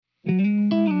Hey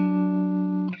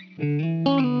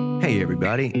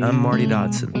everybody, I'm Marty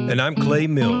Dodson. And I'm Clay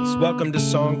Mills. Welcome to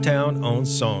Songtown on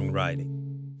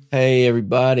Songwriting. Hey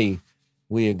everybody,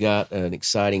 we have got an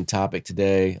exciting topic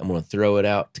today. I'm going to throw it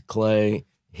out to Clay,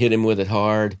 hit him with it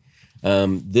hard.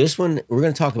 This one, we're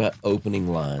going to talk about opening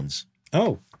lines.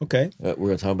 Oh, okay. We're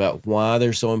going to talk about why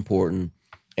they're so important,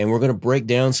 and we're going to break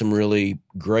down some really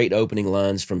great opening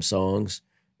lines from songs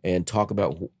and talk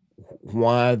about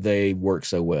why they work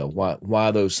so well,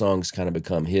 why those songs kind of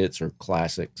become hits or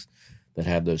classics that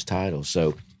have those titles.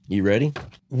 So, you ready?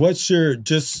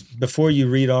 Just before you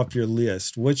read off your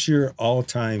list, what's your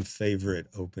all-time favorite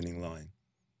opening line?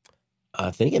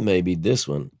 I think it may be this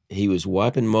one. He was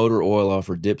wiping motor oil off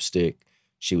her dipstick.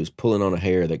 She was pulling on a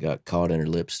hair that got caught in her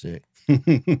lipstick.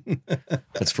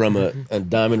 That's from a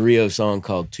Diamond Rio song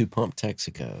called Two Pump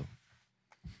Texaco.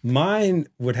 Mine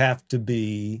would have to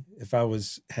be, if I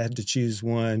had to choose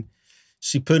one,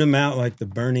 she put him out like the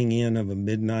burning end of a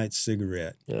midnight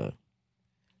cigarette. Yeah.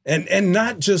 And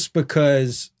not just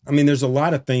because, I mean, there's a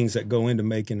lot of things that go into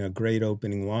making a great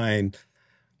opening line,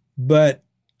 but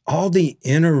all the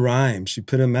inner rhymes. She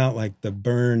put him out like the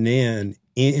burn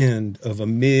end of a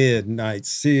midnight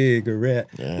cigarette.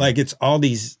 Yeah. Like it's all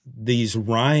these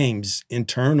rhymes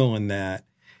internal in that.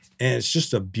 And it's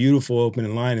just a beautiful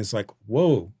opening line. It's like,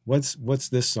 whoa, what's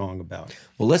this song about?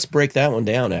 Well, let's break that one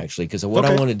down, actually, because what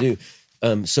I want to do.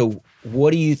 So what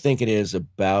do you think it is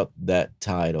about that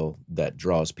title that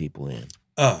draws people in?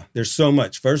 There's so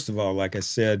much. First of all, like I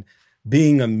said,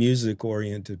 being a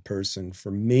music-oriented person,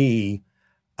 for me,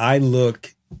 I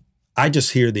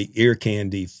just hear the ear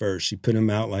candy first. She put him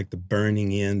out like the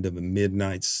burning end of a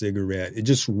midnight cigarette. It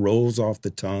just rolls off the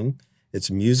tongue.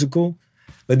 It's musical.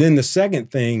 But then the second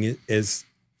thing is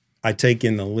I take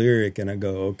in the lyric and I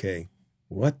go, okay,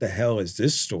 what the hell is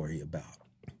this story about?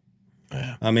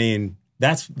 Yeah. I mean,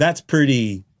 that's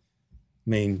pretty,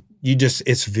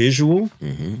 it's visual.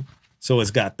 Mm-hmm. So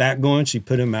it's got that going. She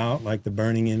put him out like the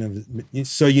burning end of,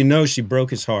 so she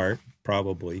broke his heart,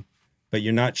 probably, but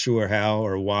you're not sure how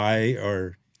or why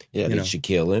or. Yeah, did she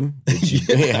kill him?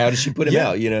 How did she put him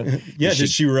out, Did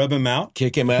she rub him out?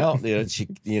 Kick him out?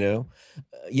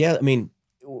 Yeah, I mean,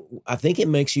 I think it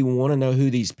makes you want to know who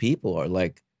these people are.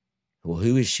 Like, well,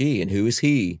 who is she and who is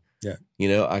he? Yeah.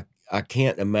 I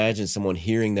can't imagine someone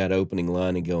hearing that opening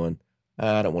line and going,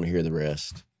 I don't want to hear the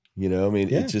rest.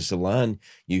 It's just a line.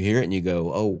 You hear it and you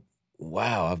go, oh,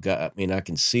 wow, I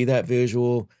can see that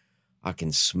visual. I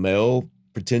can smell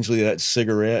potentially that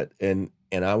cigarette and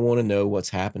I want to know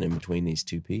what's happening between these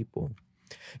two people.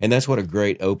 And that's what a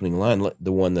great opening line,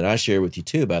 the one that I shared with you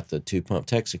too about the Two Pump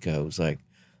Texaco, was like,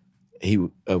 he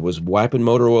was wiping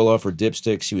motor oil off her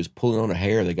dipstick. She was pulling on her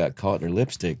hair that got caught in her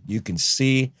lipstick. You can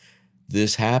see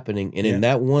this happening. And in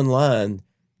that one line,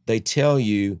 they tell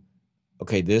you,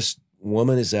 okay, this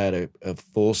woman is at a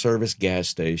full-service gas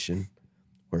station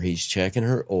where he's checking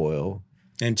her oil.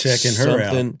 And checking her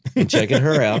out. And checking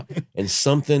her out. And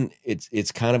something,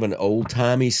 it's kind of an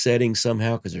old-timey setting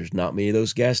somehow because there's not many of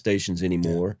those gas stations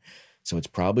anymore. Yeah. So it's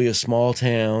probably a small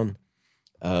town.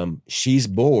 She's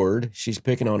bored. She's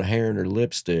picking on a hair in her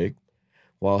lipstick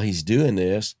while he's doing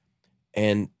this.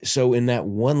 And so in that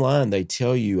one line, they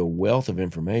tell you a wealth of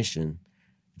information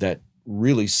that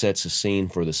really sets a scene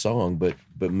for the song, but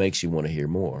makes you want to hear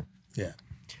more. Yeah.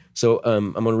 So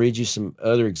I'm going to read you some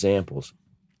other examples.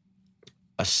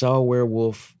 I saw a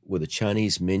werewolf with a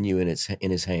Chinese menu in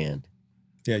his hand.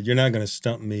 Yeah, you're not going to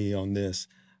stump me on this.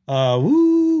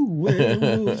 Woo,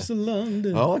 werewolves of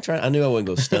London. Oh, I knew I wasn't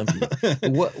going to stump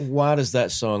you. Why does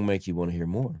that song make you want to hear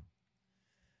more?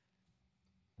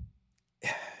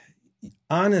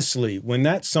 Honestly, when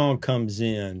that song comes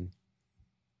in,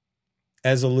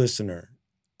 as a listener,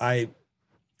 the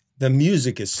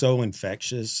music is so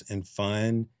infectious and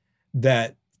fun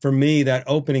that for me, that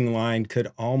opening line could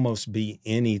almost be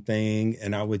anything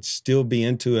and I would still be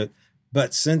into it.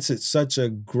 But since it's such a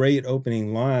great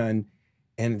opening line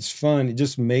and it's fun, it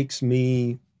just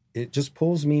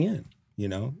pulls me in,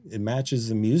 It matches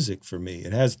the music for me.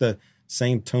 It has the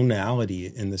same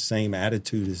tonality and the same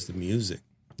attitude as the music.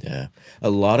 Yeah. A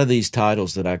lot of these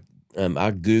titles that I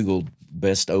Googled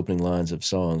best opening lines of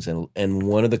songs, and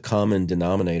one of the common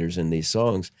denominators in these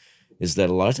songs is that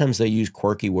a lot of times they use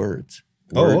quirky words.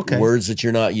 Words that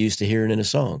you're not used to hearing in a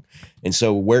song. And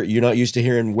so you're not used to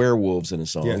hearing werewolves in a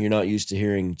song. Yeah. You're not used to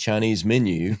hearing Chinese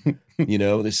menu,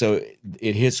 So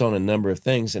it hits on a number of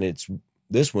things, and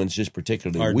this one's just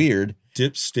particularly weird.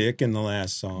 Dipstick in the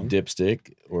last song.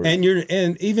 Dipstick.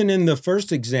 And even in the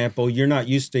first example, you're not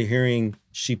used to hearing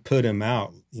she put him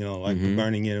out, like the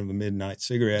burning end of a midnight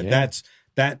cigarette. Yeah.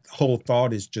 That whole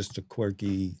thought is just a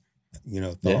quirky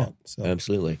thought. Yeah, So.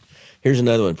 absolutely. Here's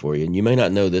another one for you, and you may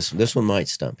not know this. This one might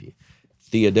stump you.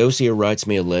 Theodosia writes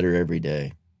me a letter every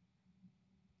day.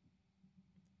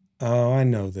 Oh, I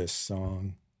know this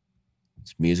song.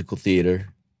 It's musical theater.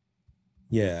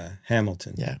 Yeah,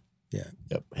 Hamilton. Yeah. Yeah.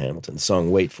 Yep, Hamilton. The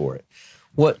song Wait For It.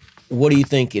 What do you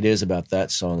think it is about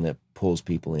that song that pulls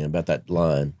people in, about that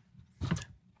line?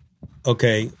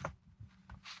 Okay.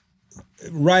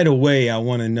 Right away, I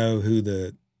want to know who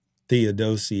the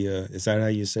Theodosia, is that how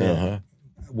you say it?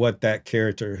 What that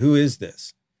character, who is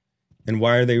this? And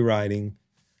why are they writing?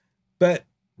 But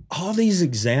all these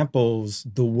examples,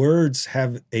 the words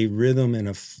have a rhythm and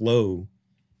a flow,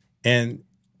 and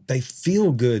they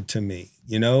feel good to me,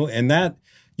 and that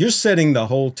you're setting the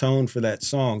whole tone for that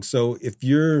song. So if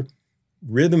your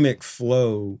rhythmic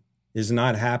flow is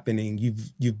not happening,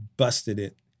 you've busted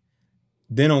it.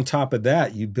 Then on top of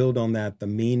that, you build on that the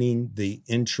meaning, the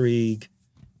intrigue.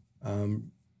 I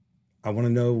want to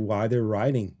know why they're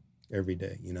writing every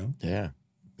day, Yeah.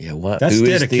 Yeah, what? That's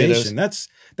dedication. That's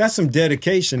some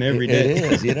dedication every day.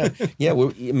 It is, Yeah,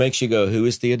 it makes you go, who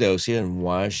is Theodosia and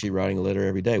why is she writing a letter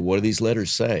every day? What do these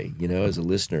letters say? As a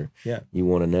listener, you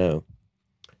want to know.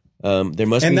 There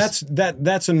must and be,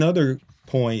 that's another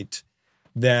point,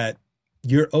 that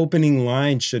your opening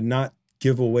line should not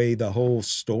give away the whole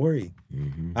story.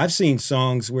 Mm-hmm. I've seen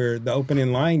songs where the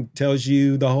opening line tells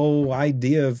you the whole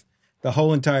idea of the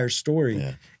whole entire story.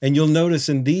 Yeah. And you'll notice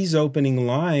in these opening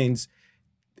lines,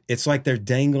 it's like they're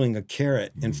dangling a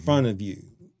carrot in front of you.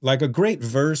 Like a great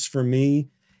verse for me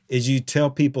is you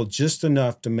tell people just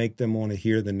enough to make them want to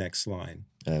hear the next line.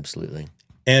 Absolutely.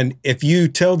 And if you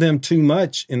tell them too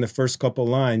much in the first couple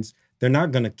lines, they're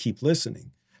not going to keep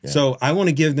listening. Yeah. So I want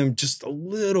to give them just a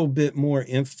little bit more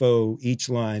info each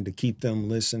line to keep them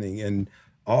listening. And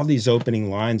all these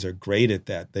opening lines are great at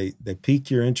that. They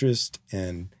pique your interest,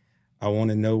 and I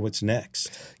want to know what's next.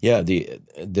 Yeah,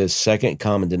 the second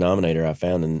common denominator I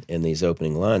found in these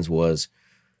opening lines was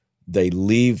they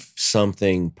leave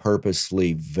something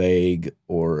purposely vague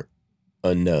or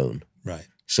unknown. Right.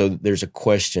 So there's a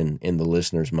question in the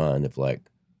listener's mind of like,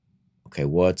 okay,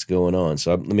 what's going on?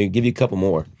 So let me give you a couple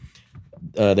more.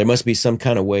 There must be some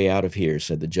kind of way out of here,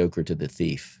 said the Joker to the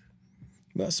thief.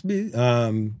 Must be.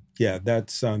 That's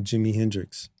Jimi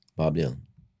Hendrix. Bob Dylan.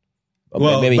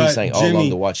 Well, maybe he's saying all along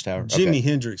the Watchtower. Jimi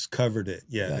Hendrix covered it,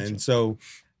 yeah. Gotcha. And so,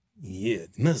 it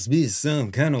must be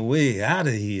some kind of way out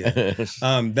of here.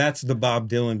 That's the Bob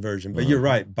Dylan version. But you're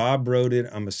right. Bob wrote it.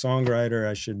 I'm a songwriter.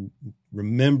 I should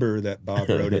remember that Bob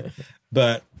wrote it.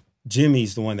 But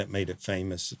Jimmy's the one that made it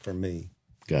famous for me.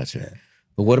 Gotcha. Yeah.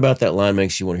 But what about that line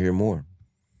makes you want to hear more?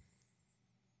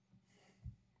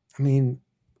 I mean,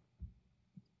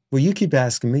 well, you keep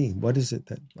asking me. What is it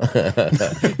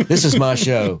that... This is my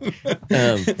show.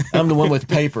 I'm the one with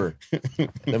paper.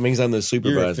 That means I'm the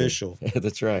supervisor. You're official.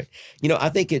 That's right. I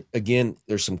think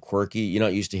there's some quirky, you're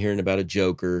not used to hearing about a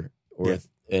joker or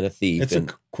a thief. It's a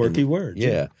quirky word.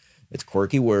 Yeah. It's a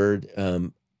quirky word.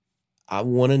 I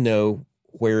want to know,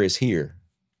 where is here?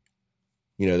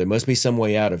 There must be some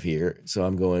way out of here. So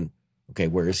I'm going, okay,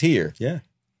 where is here? Yeah.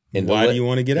 And why do you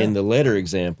want to get out? In the letter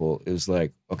example, it was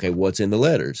like, okay, what's in the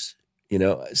letters?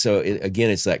 So again,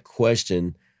 it's that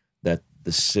question that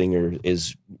the singer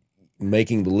is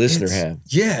making the listener have.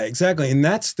 Yeah, exactly. And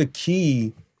that's the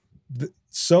key.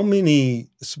 So many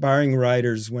aspiring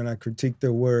writers, when I critique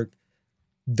their work,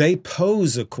 they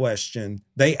pose a question,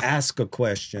 they ask a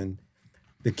question.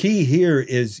 The key here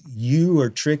is you are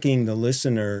tricking the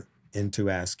listener into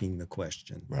asking the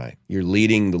question. Right. You're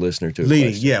leading the listener to a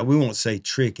question. Yeah, we won't say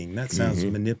tricking. That sounds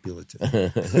manipulative.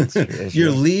 That's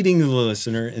You're right. leading the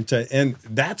listener and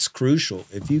that's crucial.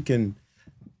 If you can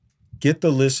get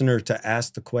the listener to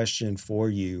ask the question for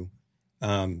you,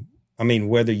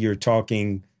 whether you're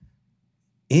talking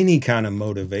any kind of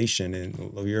motivation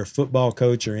and you're a football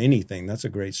coach or anything, that's a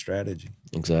great strategy.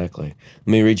 Exactly. Let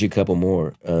me read you a couple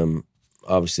more.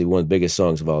 Obviously, one of the biggest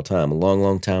songs of all time. A long,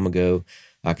 long time ago,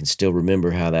 I can still remember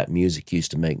how that music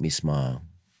used to make me smile.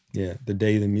 Yeah, the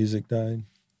day the music died.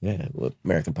 Yeah, well,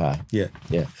 American Pie. Yeah.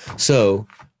 Yeah. So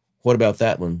what about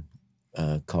that one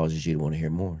causes you to want to hear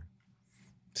more?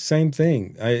 Same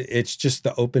thing. It's just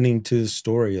the opening to the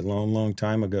story a long, long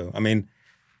time ago.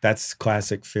 That's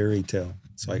classic fairy tale.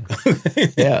 It's like,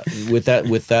 yeah, with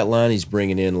that line, he's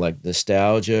bringing in like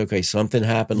nostalgia. Okay, something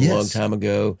happened a long time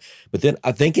ago. But then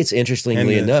I think it's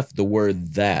interestingly enough, the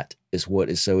word "that" is what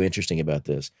is so interesting about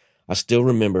this. I still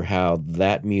remember how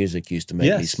that music used to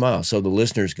make me smile. So the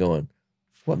listener's going,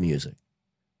 "What music?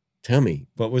 Tell me.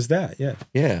 What was that?" Yeah.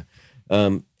 Yeah.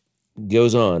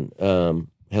 Goes on.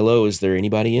 Hello, is there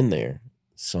anybody in there?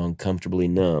 Song "Comfortably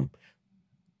Numb."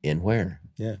 In where?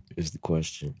 Yeah. Is the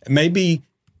question. Maybe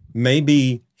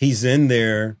he's in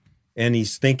there and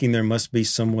he's thinking there must be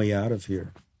some way out of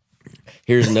here.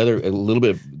 Here's a little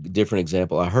bit of different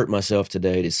example. I hurt myself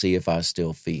today to see if I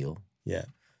still feel. Yeah.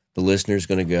 The listener's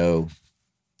going to go,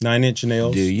 9 Inch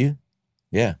Nails. Do you?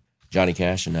 Yeah. Johnny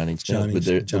Cash and 9 Inch Nails. But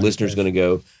the listener's going to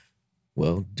go,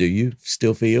 well, do you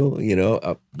still feel? You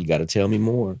got to tell me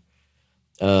more.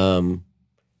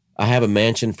 I have a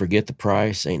mansion, forget the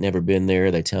price. Ain't never been there.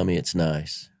 They tell me it's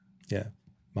nice. Yeah.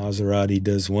 Maserati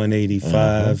does 185.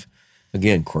 Uh-huh.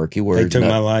 Again, quirky words. They took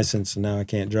my license and now I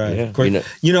can't drive.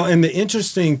 Yeah. And the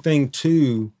interesting thing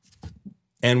too,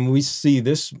 and we see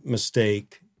this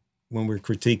mistake when we're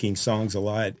critiquing songs a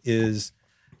lot, is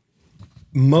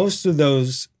most of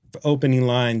those opening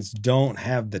lines don't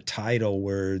have the title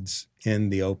words in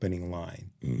the opening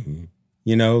line.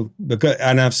 Mm-hmm. Because,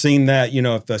 and I've seen that,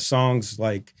 if the song's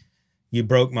like, You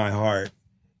Broke My Heart,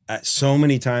 so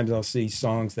many times I'll see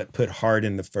songs that put heart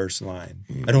in the first line.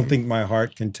 Mm-hmm. I don't think my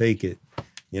heart can take it,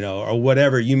 or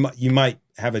whatever. You might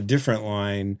have a different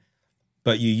line,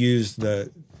 but you use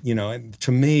the, and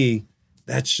to me,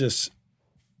 that's just,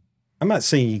 I'm not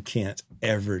saying you can't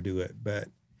ever do it, but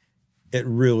it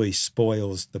really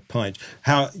spoils the punch.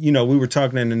 How, we were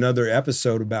talking in another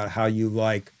episode about how you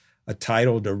like a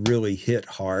title to really hit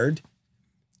hard.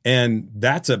 And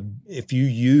if you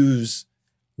use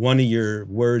one of your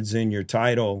words in your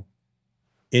title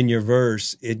in your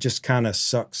verse, it just kind of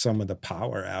sucks some of the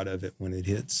power out of it when it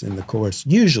hits in the chorus.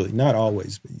 Usually, not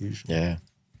always, but usually. Yeah.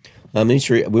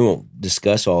 We won't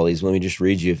discuss all these. Let me just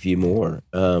read you a few more.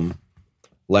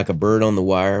 Like a bird on the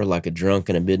wire, like a drunk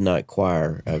in a midnight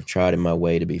choir, I've tried in my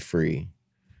way to be free.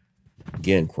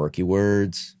 Again, quirky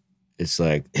words. It's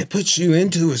like, it puts you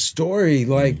into a story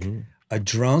like a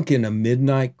drunk in a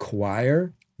midnight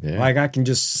choir. Yeah. Like I can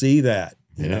just see that,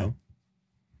 you know.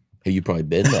 Hey, you've probably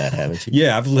been that, haven't you?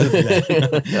 Yeah, I've lived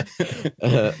that.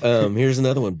 Here's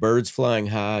another one. Birds flying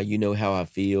high, you know how I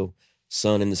feel.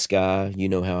 Sun in the sky, you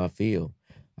know how I feel.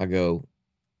 I go,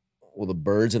 well, the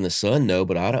birds and the sun know,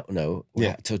 but I don't know.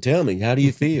 Yeah. So tell me, how do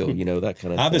you feel? That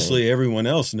kind of Obviously, thing. everyone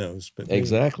else knows. But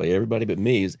exactly. Everybody but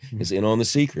me is in on the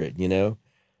secret, If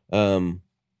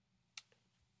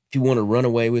you want to run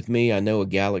away with me, I know a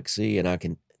galaxy and I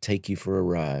can take you for a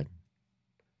ride.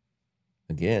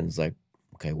 Again, it's like,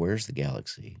 okay, where's the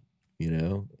galaxy?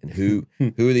 And who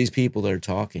are these people that are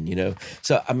talking,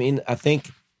 So, I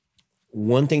think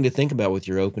one thing to think about with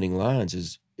your opening lines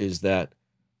is that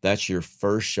that's your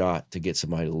first shot to get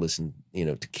somebody to listen,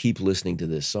 to keep listening to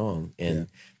this song. And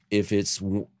if it's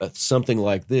something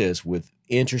like this with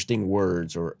interesting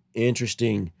words or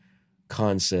interesting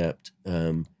concept,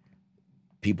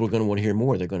 people are going to want to hear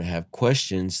more. They're going to have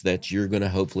questions that you're going to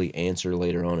hopefully answer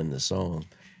later on in the song.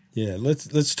 Yeah,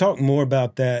 let's talk more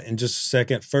about that in just a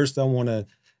second. First, I want to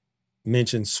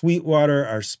mention Sweetwater,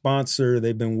 our sponsor.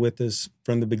 They've been with us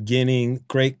from the beginning.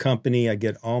 Great company. I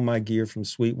get all my gear from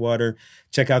Sweetwater.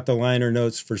 Check out the liner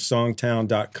notes for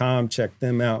songtown.com. Check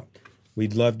them out.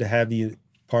 We'd love to have you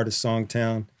part of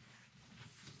Songtown.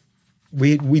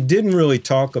 We didn't really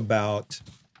talk about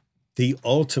the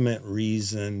ultimate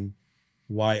reason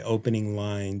why opening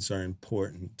lines are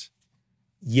important.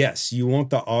 Yes, you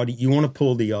want you want to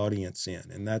pull the audience in,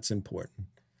 and that's important.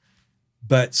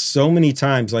 But so many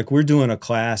times, like we're doing a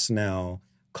class now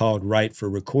called Write for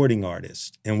Recording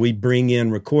Artists, and we bring in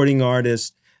recording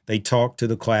artists, they talk to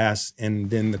the class,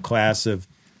 and then the class of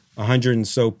 100 and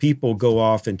so people go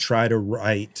off and try to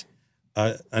write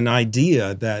an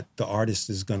idea that the artist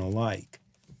is going to like.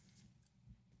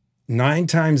 9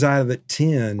 times out of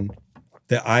 10,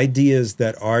 the ideas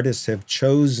that artists have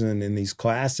chosen in these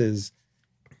classes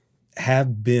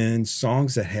have been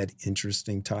songs that had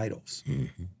interesting titles.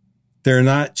 Mm-hmm. They're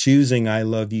not choosing I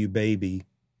Love You, Baby.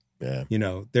 Yeah.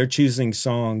 They're choosing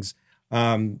songs.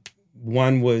 One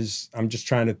was, I'm just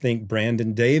trying to think,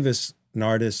 Brandon Davis, an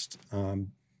artist,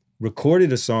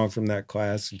 recorded a song from that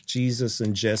class, Jesus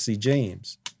and Jesse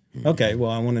James. Mm-hmm. Okay, well,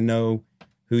 I want to know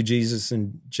who Jesus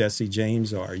and Jesse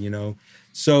James are,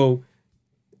 So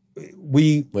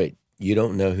Wait, you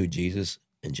don't know who Jesus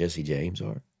and Jesse James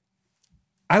are?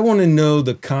 I want to know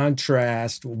the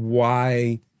contrast,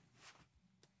 why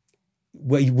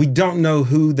we don't know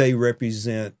who they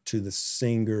represent to the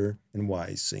singer and why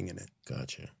he's singing it.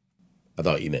 Gotcha. I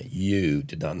thought you meant you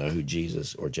did not know who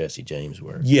Jesus or Jesse James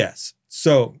were. Yes.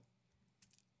 So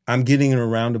I'm getting in a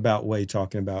roundabout way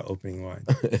talking about opening lines.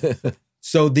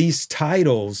 So these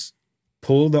titles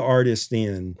pull the artist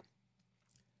in.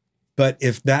 But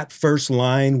if that first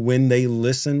line, when they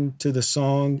listen to the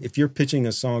song, if you're pitching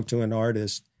a song to an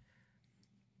artist,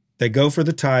 They go for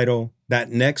the title.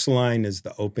 That next line is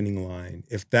the opening line.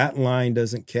 If that line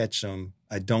doesn't catch them,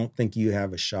 I don't think you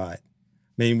have a shot.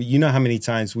 I mean, you know how many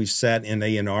times we've sat in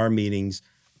A&R meetings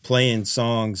playing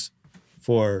songs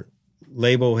for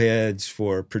label heads,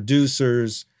 for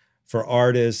producers, for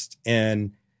artists,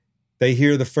 and they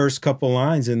hear the first couple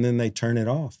lines and then they turn it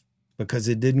off because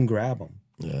it didn't grab them.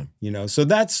 Yeah. You know, so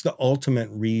that's the ultimate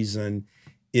reason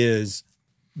is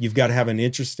you've got to have an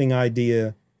interesting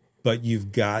idea, but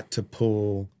you've got to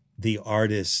pull the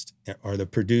artist or the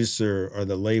producer or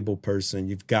the label person,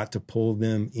 you've got to pull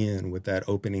them in with that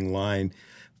opening line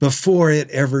before it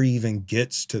ever even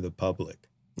gets to the public.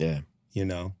 Yeah. You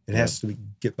know, it has to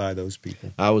get by those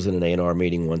people. I was in an A&R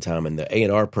meeting one time, and the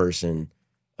A&R person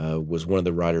was one of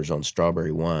the writers on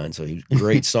Strawberry Wine. So he was a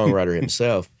great songwriter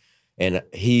himself. And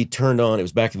he turned on, it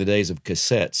was back in the days of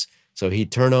cassettes. So he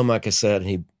turned on my cassette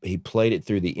and he played it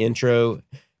through the intro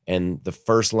and the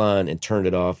first line and turned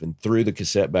it off and threw the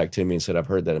cassette back to me and said, I've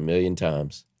heard that 1,000,000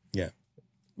 times. Yeah.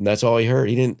 And that's all he heard.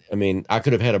 He didn't, I mean, I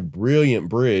could have had a brilliant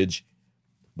bridge,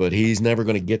 but he's never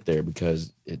going to get there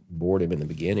because it bored him in the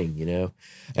beginning, you know?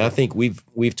 And I think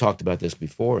we've talked about this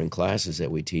before in classes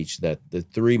that we teach, that the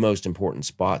 3 most important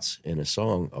spots in a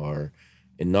song are,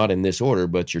 and not in this order,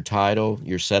 but your title,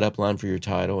 your setup line for your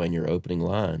title, and your opening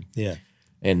line. Yeah.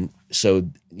 And so,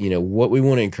 you know, what we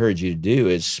want to encourage you to do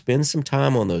is spend some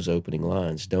time on those opening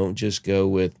lines. Don't just go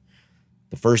with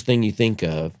the first thing you think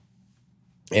of.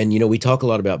 And, you know, we talk a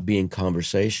lot about being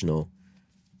conversational.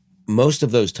 Most of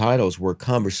those titles were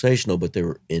conversational, but they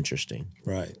were interesting.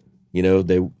 Right. You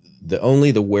know,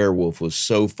 only the werewolf was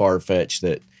so far-fetched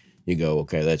that you go,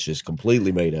 okay, that's just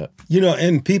completely made up. You know,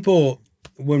 and people,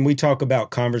 when we talk about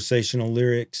conversational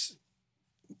lyrics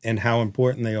and how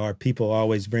important they are, people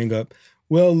always bring up,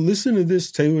 well, listen to this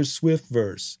Taylor Swift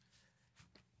verse.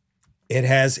 It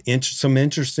has some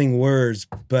interesting words,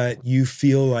 but you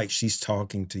feel like she's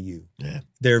talking to you. Yeah.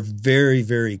 They're very,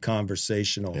 very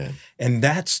conversational. Yeah. And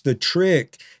that's the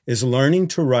trick, is learning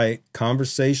to write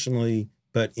conversationally,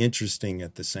 but interesting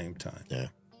at the same time. Yeah,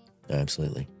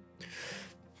 absolutely.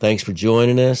 Thanks for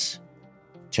joining us.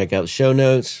 Check out the show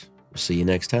notes. We'll see you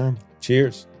next time.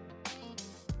 Cheers.